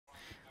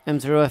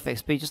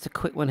M0FXB, just a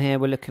quick one here.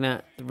 We're looking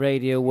at the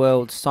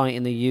Radioworld site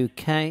in the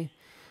UK.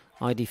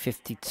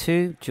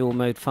 ID-52, dual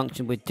mode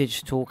function with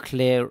digital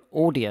clear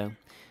audio.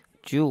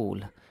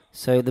 Dual.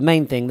 So the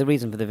main thing, the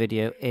reason for the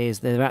video, is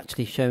they're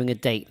actually showing a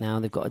date now.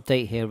 They've got a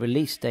date here,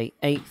 release date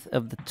 8th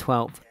of the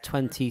 12th,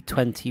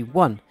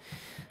 2021.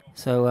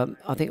 So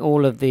I think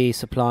all of the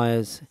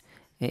suppliers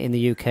in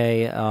the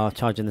UK are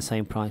charging the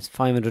same price,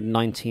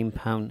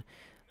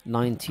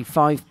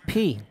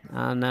 £519.95p,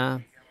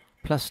 and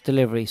plus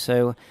delivery.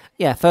 So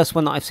yeah, first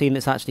one that I've seen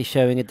that's actually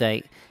showing a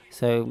date.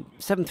 So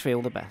 7.3,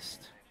 all the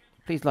best.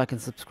 Please like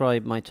and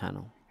subscribe my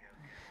channel,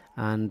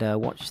 and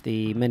watch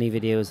the many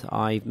videos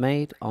I've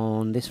made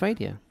on this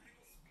radio.